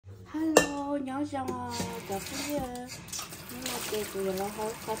nhỏ rong cà phê nhưng mà cái của nó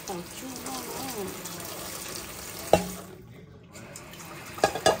hơi khó tàu chung nó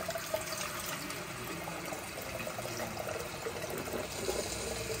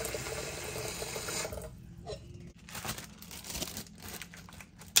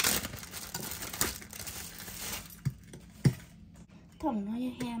thòng nó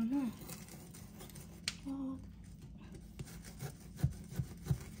như ham nữa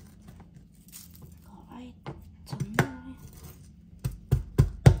có ai chấm thôi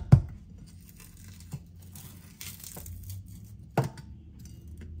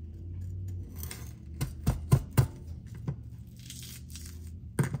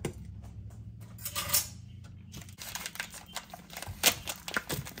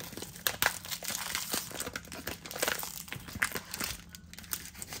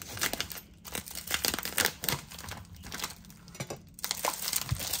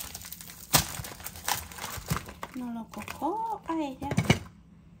nó là có khó ai đó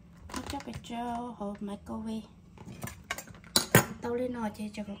cho cái cho hộp microwave tao lên nồi chỉ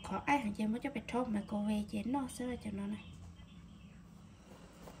cho khó ai hẳn chỉ mới cho cái hộp microwave chỉ nó sẽ là cho nó này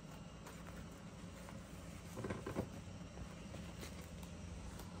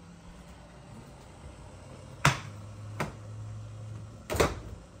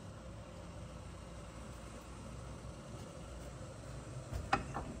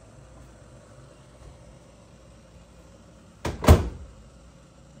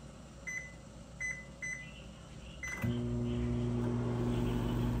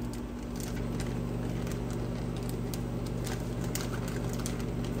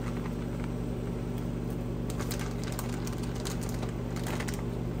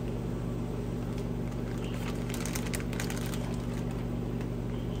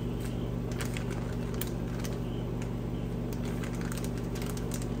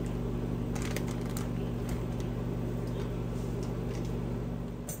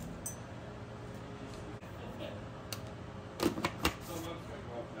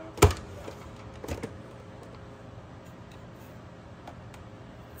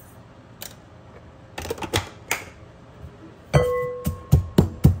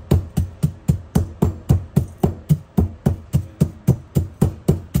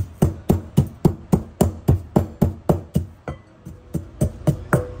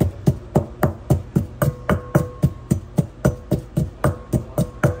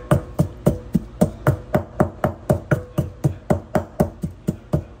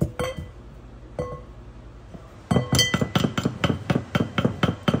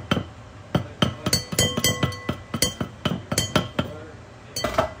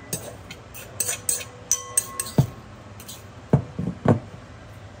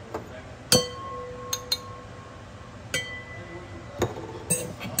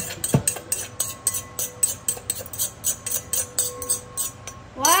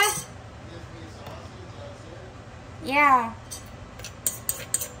What? Yeah.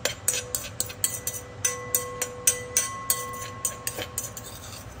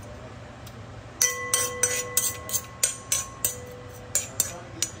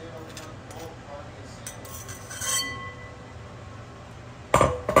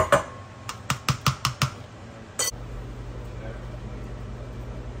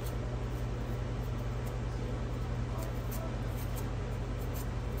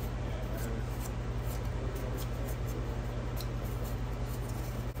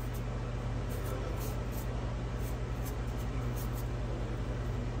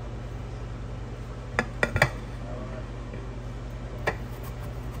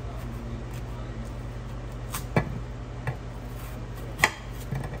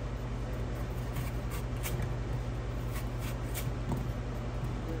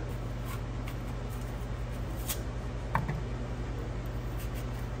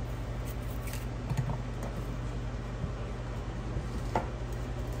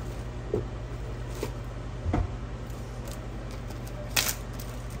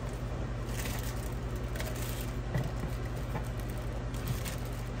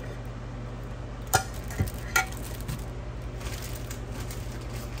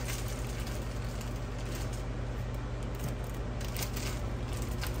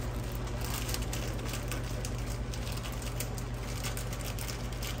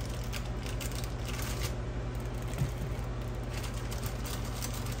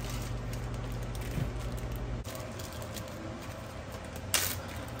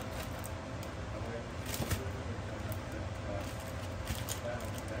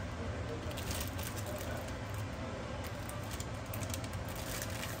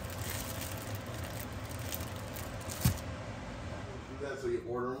 So you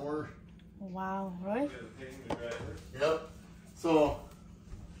order more? Wow, really? Yep. So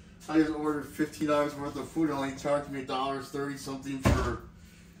I just ordered $15 worth of food and only charged me $1.30 something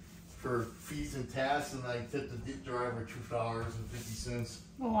for fees and tasks, and I tipped the driver $2.50.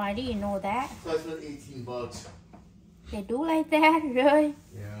 Why do you know that? So I spent $18. They do like that, really?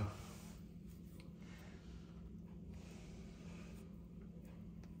 Yeah.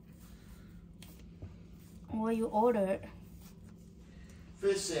 What you ordered?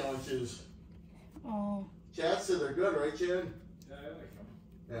 Fish sandwiches. Oh. Chad said they're good, right, Chad? Yeah, I like them.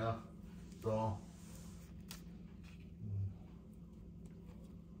 Yeah. So.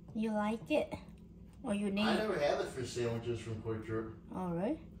 You like it? Or you need? I never had the fish sandwiches from Quick Trip. Oh,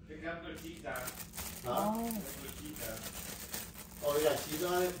 really? They got no cheese on it. Huh? Oh. They got no cheese on it. Oh, they got cheese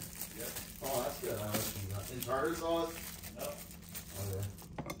on it? Yep. Oh, that's good. I like cheese on it. And tartar sauce? No. Okay.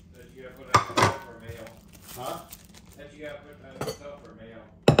 That you gotta put on yourself for mayo. Huh? That you gotta put on yourself for mayo.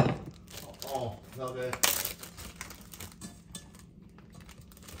 Oh, okay.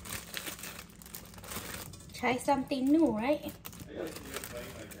 Try something new, right? I gotta see it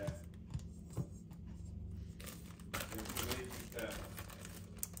playing like that. There's ways to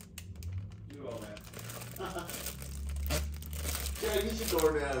do all that. Yeah, you should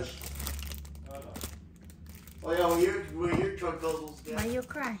DoorDash. No, no. Oh yeah, when your truck goes Why you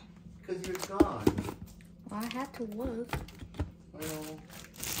cry? because you're gone. Well, I have to work. Well,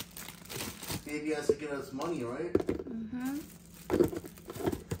 maybe he has to get us money, right? Mm-hmm.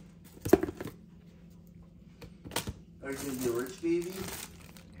 Are you gonna be a rich baby?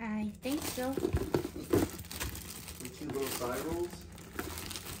 I think so. With 2 little side rolls?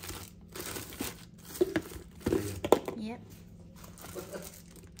 Yep.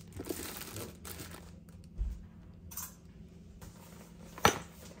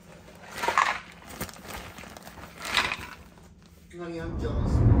 Honey, I'm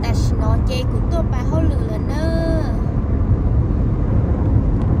jealous. Ta chỉ nói chơi của tôi bà hậu lửa nữa.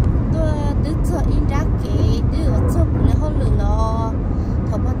 Tôi tự cho in ra cái tự ở trong của hậu lửa lo.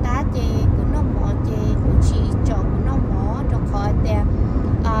 Thọ bao ta chơi của nó mỏ chơi của chị cho của nó mỏ cho khỏi đẹp.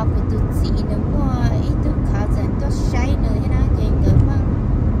 Của tự chị nữa mua ít tự khá dần tôi say nữa thế nào chơi nữa mà.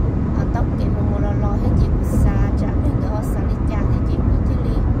 Tóc cái một lo hết chơi của xa chả biết nữa xa đi chả hết chơi của thế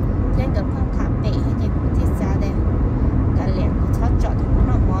lý. Thế được không khả bể hết chơi của thế xa đây. Cả lẽ của thọ chọn của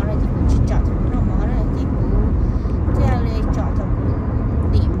nó mỏ rồi thì của chị chọn của nó mỏ rồi thì của thế lý chọn của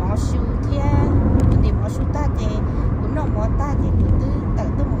đi mỏ su thế đi mỏ su ta chơi của nó mỏ ta chơi của tư tự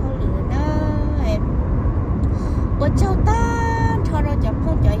tôi một hơi lửa đó em. Của châu ta cho nó chẳng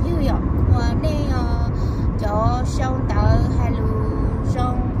không cho dư dọc và nên cho sâu tờ hay lù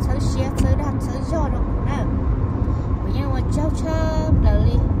rong sớ xe sớ đạp sớ do đâu cũng nè bởi vì mà châu chớp đời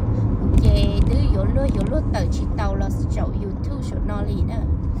đi về từ dỗ lúa tờ chỉ tàu là chậu YouTube số nó đi nữa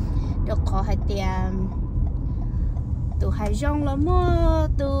được khó hay tiền tụ hay rong là mua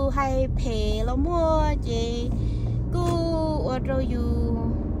tụ hay phê là mua chị cứ ở rồi you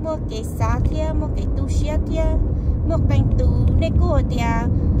mua cái xa thia mua cái tu xe thia mua cành tụ nên cô tiền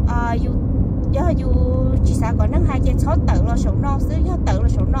you chỉ sao có năng hai cái chó tự là số nọ xứ do tự là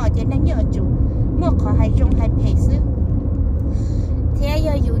số nọ cho nên nhớ chủ mua khó hay rong hay phê xứ thế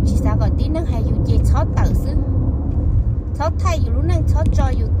giờ you chỉ sao có tí năng hay you chỉ chó tự xứ chó thay you lúc năng chó cho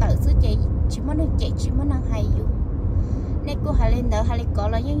you tự xứ chỉ muốn năng chỉ muốn năng hay you nên cô hay lên đỡ hay lên có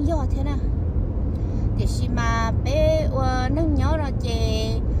là những do thế nào thì khi mà bé năng nhớ là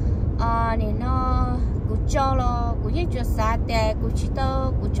chị này nó cũng cho lo cũng như cho xa để cũng chỉ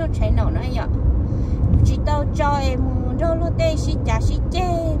tao cũng cho chạy nổ nữa vậy chỉ tao cho em đâu lo tê xí chả xí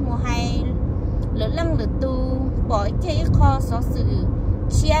chê mùa hay lỡ lăng lỡ tu bỏ cái kho xó sự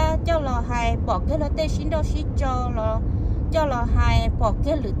chia cho lo hay bỏ cái lo tê xí đâu xí cho lo hay bỏ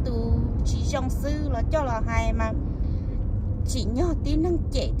cái lỡ tu chỉ trong sư là cho lo hay mà chỉ nhỏ tí năng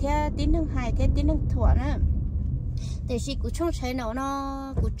chạy theo tí năng hài theo tí năng thua nữa thì khi của trong trái nó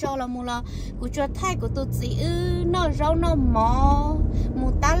của cho là một là của cho thay của tôi chỉ nó rau nó mò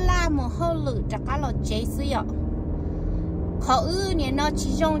một tá la một hơi lử chắc cả là chế sử dụng họ nè nó chỉ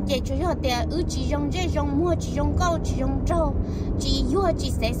dùng chế cho họ tiền chỉ dùng chế dùng mua chỉ dùng câu chỉ dùng trâu chỉ vua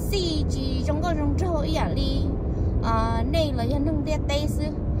chỉ sẽ xì chỉ dùng câu dùng trâu ý đi này là nhân năng tiền tây sư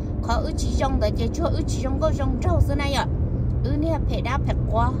họ chỉ dùng để chế cho chỉ dùng câu dùng trâu xưa này ạ nè phải đáp phải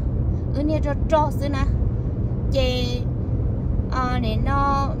qua nè cho xưa nè chế này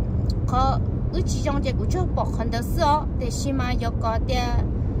nó có chỉ trong chế của cho bỏ hơn được sao để xem mà có tiền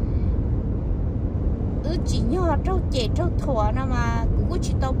chỉ nhỏ trâu chế trâu thua nó mà cũng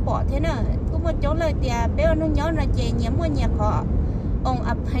chỉ tao bỏ thế nào cũng một chỗ lời tiền bé nó nhỏ là chế nhắm mua nhà họ ông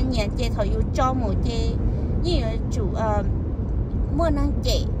ấp hành nhà chế thầu cho một chế như chủ mua năng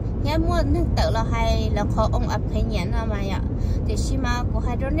chế nhớ mua nâng tự là hay là khó ông ấp hay nhẫn mà vậy thì xí mà của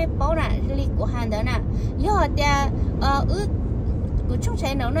hai đứa nếp bố nè li của hai đứa nè do tia của chúng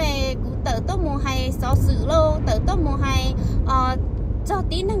trẻ nấu này của tự tốt mua hay xóa xử lô tự tốt mua hay cho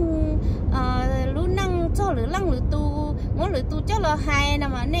tí nâng lú năng cho lửa lăng lửa tu muốn lửa tu cho là hay nè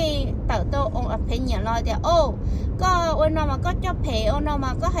mà này tự tốt ông ấp hay nhẫn lo thì ô có ôn nào mà có cho phê ôn nào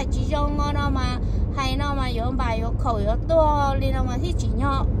mà có hay chỉ cho ngon nào mà hay nào mà có bài có khẩu có to lên nào mà thì chỉ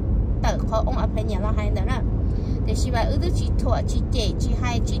nhỏ tự khó ông ấp hay nhẫn lo hay đó nè để chỉ bài ư chỉ thua chỉ chế chỉ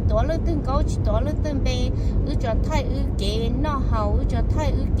hay chỉ多了từng高chỉ多了từng bê ư cho thay ư kế nó hậu ư cho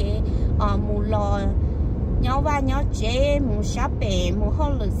thay ư kế mù lò nhau ba nhau chế mù sáp bể mù hô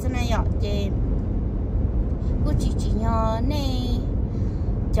lực xin này ạ chế cứ chỉ nhỏ này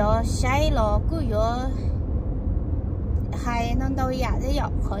cho sai lò cứ vô hay nó đâu vậy thế ạ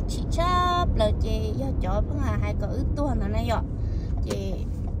khó chỉ chấp là chế cho phương hà hay có ư tuần là này ạ chế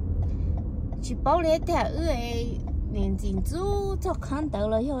chỉ bảo lẽ thế ấy nên chính chú cho khán đầu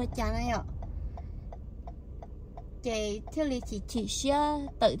là yêu cha này ạ cái theo lý chỉ xe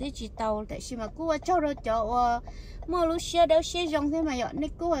tự thế chỉ tàu tại sao mà cô cho rồi cho mua lúc xe đâu xe rong thế mà ạ nên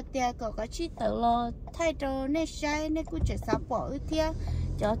cô tiền có chỉ tự lo thay cho nên sai nên cô chỉ sao bỏ ư thế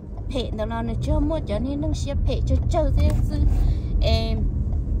cho phê đó là cho mua cho nên nâng xe phê cho chơi thế chứ em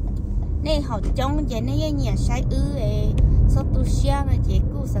nên họ trong vậy nên nhà sai ư số tu xe mà chỉ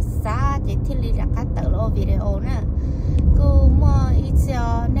cô xa chỉ thiết lý ra các tự lo video nè cô mua ít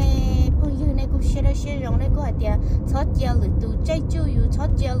giờ này phong yêu này cô xe rong này cô hay tiền thoát giờ lử tu chạy chu yêu thoát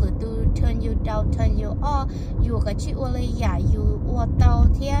giờ lử tu turn you down turn you up yêu cái chữ ô lấy giả yêu ô tàu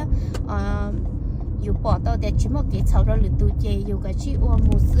thế yêu bỏ tàu để chỉ một cái sau đó lử tu chơi yêu cái chữ ô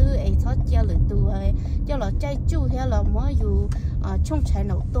mù sư ấy thoát giờ lử tu ấy cho là chạy chu thế là mỗi yêu trong trái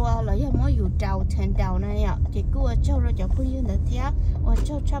nấu to là yêu mỗi yêu trào thành đào này ạ chỉ cô cho rồi cho phong yêu nữa thế ô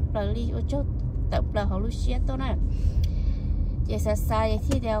cho chắp là li ô cho tập là họ lúc xe to này chị sẽ sai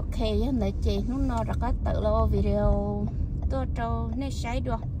thì đều ok với lại chị nó rất là tự lo video tôi cho nên sai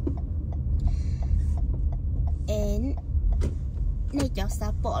được nên cho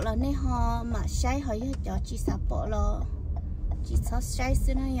sao bỏ là nên họ mà sai họ cho chị sao bỏ là chị sao sai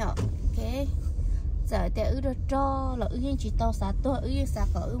xí này nhở ok giờ để ư được cho là ư nhiên chị tao sao tôi ư nhiên sao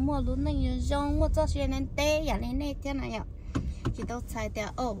có ư mua luôn này rong mua cho xe nên té giả lên này thế này nhở chị tao sai để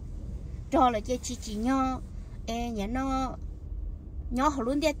cho là chị chỉ nhau nhà nó họ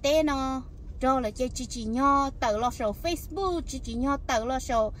luôn đi té nó cho là chỉ nhau tự lo số Facebook chỉ nhau tự lo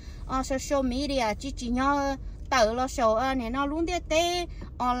số social media chỉ nhau tự lo số này nó luôn đi té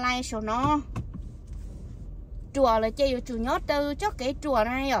online số nó chùa là chơi chủ nhớ từ cho cái chùa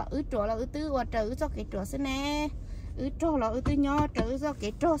này ạ chùa là tư và trừ cho cái chùa xin nè chùa là tư nhớ trừ cho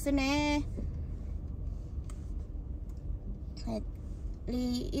cái chùa xin nè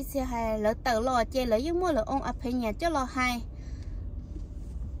li ít xe hay lỡ tự lo chơi lỡ giống mua lỡ ông ấp hay nhà cho lo hay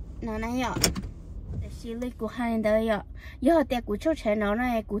nó này ạ xí lấy của hai đời ạ giờ tiền của cho trẻ nó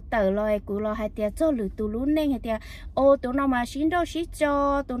này của tự lo hai tiền cho lử tụ lún nên hai tiền ô tụi nó mà xin đâu xin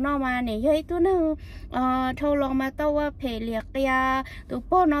cho tụi nó mà này vậy tụi nó thâu lo mà tao phải liệt kia tụi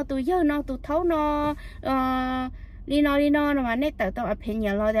bố nó tụi giờ nó tụi thấu nó đi nó mà nét tự tao phải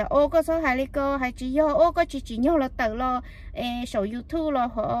nhờ lo để ô có số hai lý cơ hai chỉ do ô có chỉ nhau là tự lo sổ YouTube là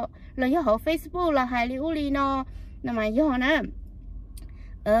họ là do họ Facebook là hai lý uli nó mà do nè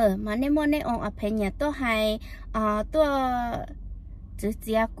mà nếu muốn nên ông ấp hay nhà tôi hay tôi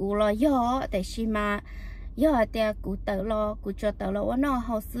chỉ cũ lo do tại vì mà do thì cũ tự lo cũ cho tự lo nó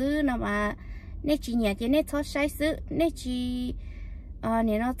hậu xứ nó mà nên chỉ nhà chỉ nên thoát sai xứ nên chỉ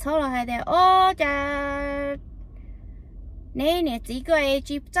nên nó thoát là hay đấy ô cha nên chỉ cái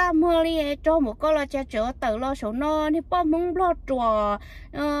chỉ cha mua đi cho một con là cha chở tự lo số nó nên bao mông lo chùa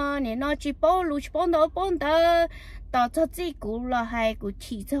nên nó chỉ bao lú chỉ bao đó tao cho chị cũ là hay cũ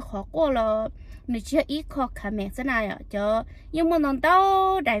chỉ cho khó qua là người chưa ít khó khăn mẹ thế này ạ cho nhưng mà nó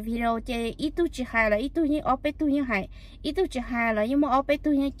đâu đại video chơi ít tu chỉ hay là ít tu như ở bên tu như hay ít tu chỉ hay là nhưng mà ở bên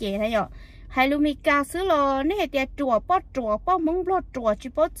tu như chị thấy ạ hay luôn mi cá sấu là nè thì chùa bao mông lo chùa chỉ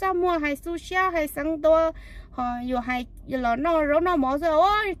bao cha mua hay sushi hay sang đô họ dù hay là nó mở ra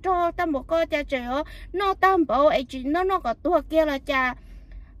ôi cho tao một con cha trời ơi nó tam bảo ấy chỉ nó có tua kia là cha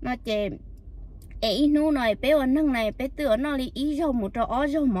nó chị ấy nu này bé ở nâng này bé tựa nó đi ý rồi một trò ó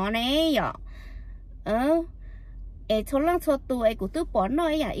rồi mỏ này ạ ấy thôi lăng thôi tụi ấy của tôi bỏ nó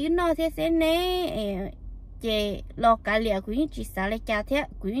ấy à ý nó thế thế nè chị lo cả liệt của những chị xả lấy cha thế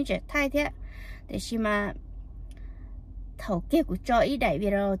của những chị thay thế để xí mà thầu kia của cho ý đại vì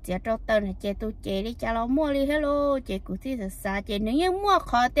rồi chị cho tên là chị tôi chị đi cho nó mua đi hello chị của chị là sao chị nếu như mua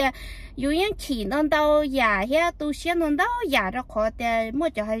khó thì dù những chỉ nó đâu giả hết tôi xem nó đâu giả đó khó thì mua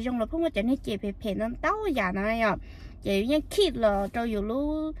cho hay dùng là không có cho nên chị phải phải nó đâu giả này ạ chị những khi là cho dù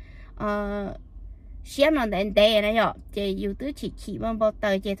lúc xem nó đèn đèn này ạ chị dù tôi chỉ mà bao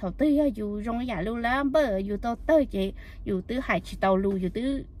tờ chị thầu tư dù trong giả luôn lắm bờ dù tôi tới chị dù tôi hay chỉ tàu lù dù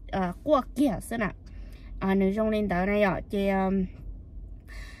tôi qua kia xem nào nếu trong lên tờ này ạ chị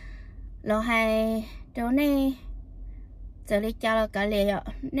lo hay chỗ này giờ lấy cho là cả lệ ạ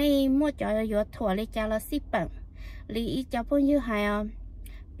này mua cho là thua lấy cho là ship bằng lý cho bao nhiêu hay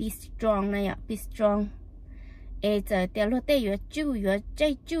be strong này ạ be strong giờ tiền lúc đấy vừa chú vừa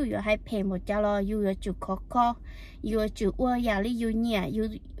chơi chú vừa hay phê một cho là vừa chú khó vừa chú qua nhà lý vừa nhà vừa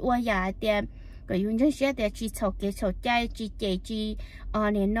qua nhà tiền rồi vừa nhớ sẽ để chỉ chậu cái chậu trái chỉ để chỉ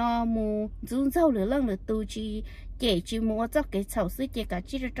nên nó mua dùng dầu lửa lăng lửa tu chỉ để chỉ mua cho cái chậu sứ chỉ cả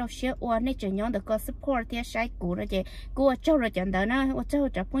chỉ cho sẽ qua nên chỉ nhớ được có support thì sai cũ rồi chị cũ cho rồi chẳng đó nữa cho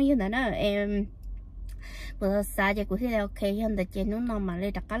cho bao nhiêu nữa em bữa sáng chị cũng thấy ok hơn là chị nó mà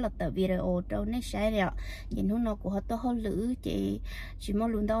lên đặt cá lợt tờ video đâu nên sai rồi chị nó của họ tôi hơi lử chị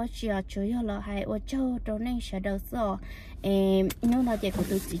muốn luôn đó chị chủ yếu là hay ở châu đâu nên sẽ đâu rồi em nó chị của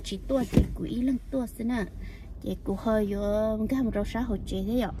tôi chỉ tua chị của ý lần tua xin à chị cũng hơi vô cái một xã hội chị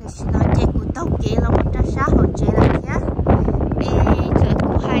thế ạ nói chị của tóc chị là một xã hội chị là thế chị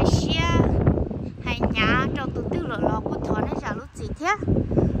cũng hay xe hay nhà trong tụi tư lo của thọ nên giả lúc gì thế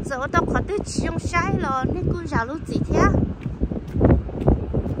giờ tao có tư chỉ用sai rồi nên cũng giả lúc gì thế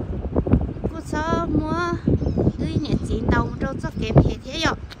cô sao mua cái nhà chị đầu đâu cho kém thế thế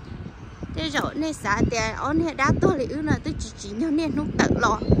ạ thế rồi nên xã thì ông này đã tôi thì là tôi chỉ nhau nên nó tự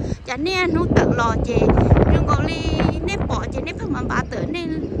lo chả nên nó tự lo chị nhưng còn đi nên bỏ chị nên không mà bà tự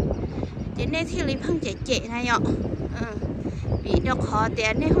nên chị nên thì lấy phong chị này ạ vì nó khó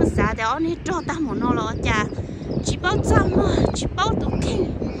tiền nên không xã thì ông này cho ta một nó lo chả chỉ bao trăm mà chỉ bao tụ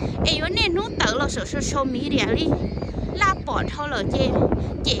kinh ấy yo nên nó tự lo sợ social media đi la bỏ thôi là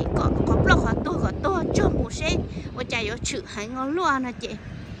chị có blog có tôi cho một xe và chạy yo chữ hay ngon luôn nè chị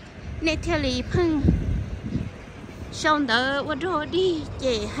nên theo lý phong xong đó qua rồi đi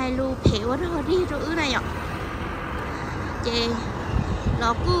chị hay lu phê qua rồi đi rồi này ạ chị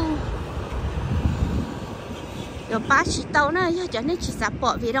nó cứ rồi ba chỉ tàu nữa cho nên chỉ sắp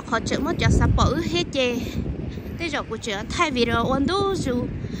bỏ vì nó khó chịu mất cho sắp bỏ hết chị thế rồi của chị thay vì rồi ôn đủ rồi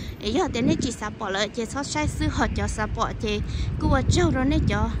ấy giờ đến đây chỉ sắp bỏ lại chị sao sai sư họ cho sắp bỏ chị cứ vào châu rồi nên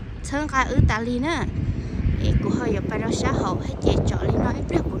cho thương cả ta li nữa ấy cũng hơi ở bên đó xã hội hay chị chọn li nói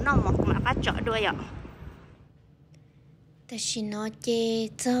biết cũng nó một mà bắt chọn đuôi ạแต่ฉันnói chị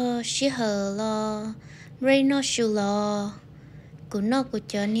cho sĩ hờ lo rồi nó sưu lo cũng nó của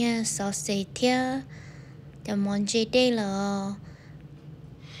cho nha sao xì theo cho món gì đây là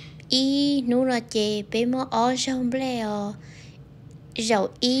ý nu là chị bé mò ở trong bể dầu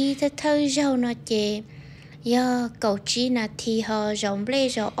ý thế thôi dầu nó chị giờ cậu chỉ là thì họ trong bể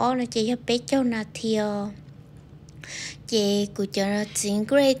dầu ở nó chị bé châu là thì chị cũng cho nó chính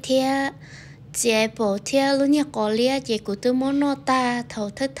great thế chị bỏ thế luôn nha có lia chị cũng từ món nó ta thầu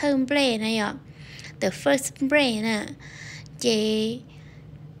thất thơm bể này ạ the first bể nè chị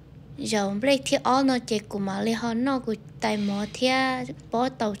dầu bể thì ở nó chị cũng mà lấy họ nó cũng tại mỏ thia bỏ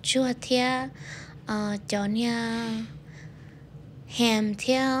tàu chua thia cho nha hàm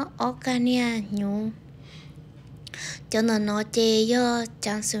thia organia nhú cho nó chê do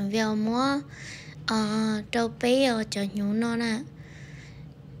chẳng sừng vèo múa trâu bé cho nhú nó nè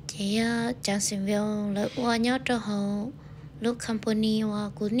chị chẳng sừng vèo lợi qua nhớ cho họ lúc company và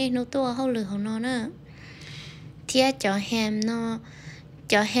cũng nên nó to hậu lửa nó nè thia cho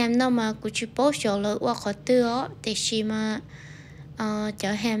hàm nó mà cũng chỉ bố số lợi qua khỏi tưa thì chỉ mà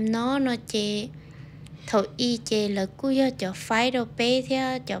cho hàm nó chỉ thầu y chỉ là cú yo cho phái đồ bé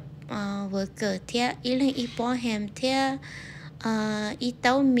theo cho vừa cờ theo ý lên ý bó hàm theo ý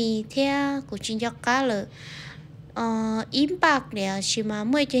tàu mì theo cũng chỉ cho cá là ý bạc để chỉ mà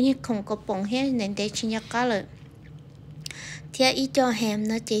mới cho như không có bông hết nên để chỉ cho cá là theo ý cho hàm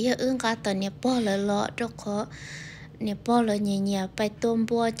nó chỉ cho ứng cả tận nhập bó là lọ cho khó nè bò là nhẹ bài tôm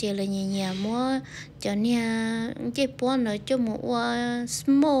bò chỉ là nhẹ mua cho nè cái bò nó cho một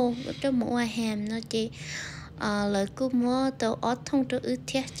small cho một ham nó chỉ lời cứ mua tàu ót thông cho ứ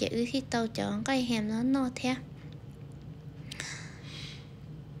thế chỉ ứ khi tàu chọn cái ham nó no thế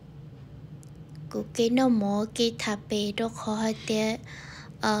cụ cái nó mua cái tháp bể đó khó hay thế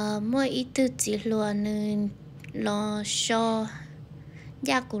mỗi ít thứ chỉ luôn nên lo so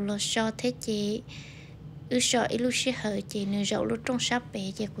giá của lo so thế chị sợ ít lúc sẽ hơi chị nữa rau lúc trong sáp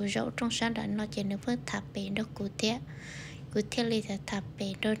bể chị của rau trong sáp đã nó chị nữa vẫn tháp bể đó cụ thế cú thiết li thật thà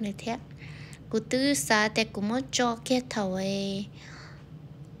bể đôi nữa thế cú tứ xa thì cú mất cho kia thầu ấy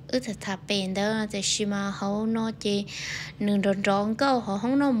thật thà bể đó thì xí mà hậu nó chỉ nương đòn tròn câu họ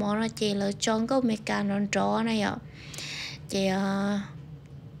không nó mỏ nó chỉ là tròn câu mấy cái đòn tròn này ạ chỉ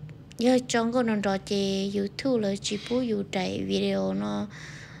giờ tròn câu đòn tròn chỉ YouTube là chỉ bố YouTube chạy video nó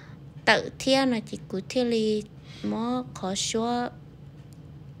tự thiên là chỉ cú thiết li mỏ khó xóa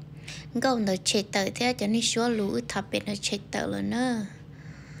câu nó chạy tự thế cho nên xóa lũ thà bể nó chạy tự rồi nữa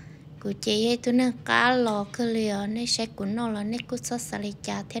cú chị ấy tụi nó cá lò cơ liền nên sẽ cuốn nó là nên cú sốt sả lì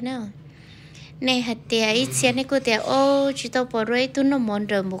chả thế nào nè hạt tiệt ít xe nên cú tiệt ô chỉ tao bỏ rồi tụi nó mòn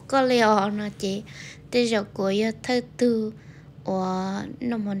rồi một cái liền nó chị tới giờ cô ấy thơ tư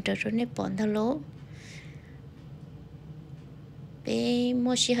nó mòn rồi nên bỏ thằng lỗ bé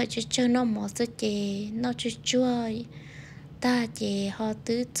mua xí hơi chơi nó mỏ sữa chị nó chua ta chỉ họ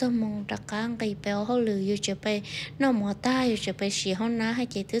tứ cho mong đặc cang cái béo họ lừa yêu chụpไปnó mò ta yêu chụpไปxì họ ná hay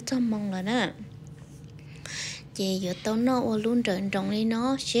chỉ tứ cho mong là nè chỉ yêu tao nó ô luôn trợn trồng đi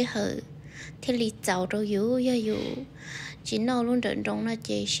nó xí hở thế li giàu đâu yêu ya yêu chỉ nó luôn trợn trồng nó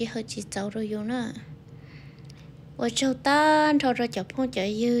chỉ xí hở chỉ giàu đâu yêu nè ô châu ta thôi rồi chụp phong chợ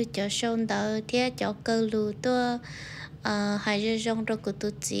yêu chợ sông tờ thế chợ cơ lù tua hay rồi trong đó của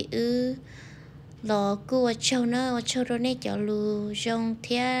tụi chị lò cô châu nó châu đó nè cháu lu trong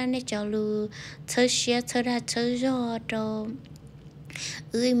thia nè cháu lu chơi xe chơi ra chơi gió đó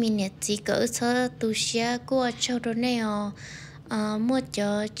mình nè chỉ cỡ chơi tu xe cô châu đó nè mua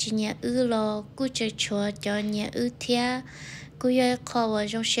cho chị nhà lò cô chơi chùa cho nhà thia cô yêu khó vào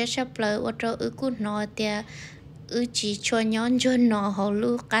trong xe sắp lại ở đó cô nói thia chỉ cho nhón cho nó họ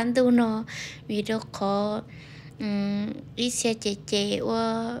lu cán tu nó vì đó khó ít xe chạy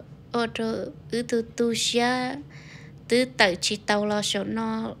ở đó tu xe tự chỉ tàu là số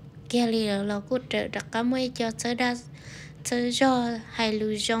nó kia là cú trợ đặc cả mấy cho chơi đa chơi do hay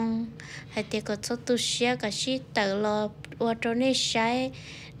lưu trong hay tiệc có số tu xe cả sĩ tự là ở đó này sai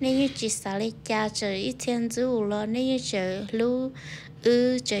nên như chỉ xả lấy cha chơi ít thiên dữ là nên như chơi lưu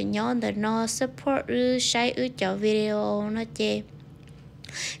chơi nhỏ để nó support sai cho video nó chơi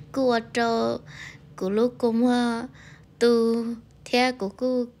cú ở đó cú lúc cũng tu theo của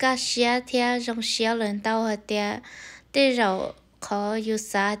cô cá xía theo trong xía lần tàu hả theo tới rồi khó yêu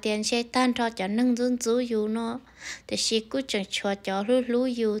xa tiền xe tan cho nâng dưng dữ yêu nó để xí cô chẳng cho lú lú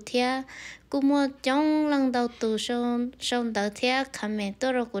yêu theo cô mua trong lần đầu từ sông đầu theo comment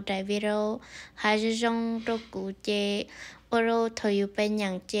tôi rồi của đại video hay là trong rồi của chị ở đâu thời yêu bên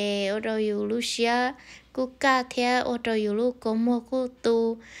nhàng chị ở đâu yêu lú xía cô cá theo ở đâu yêu lú cô mua cô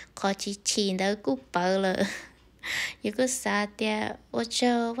tu khó chỉ đó cô bảo là yêu có xa tia ô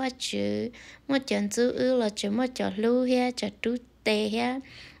châu và chữ một trận chữ là chữ một trận lưu ha chữ trú tê ha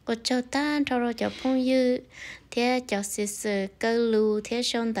ô châu tan thâu rồi chữ phong dư thế chữ sự sự cơ lưu thế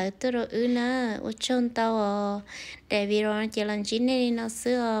xong tới tôi rồi nè ô châu tao để vì rồi chỉ lần chín này nó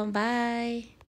xưa bye.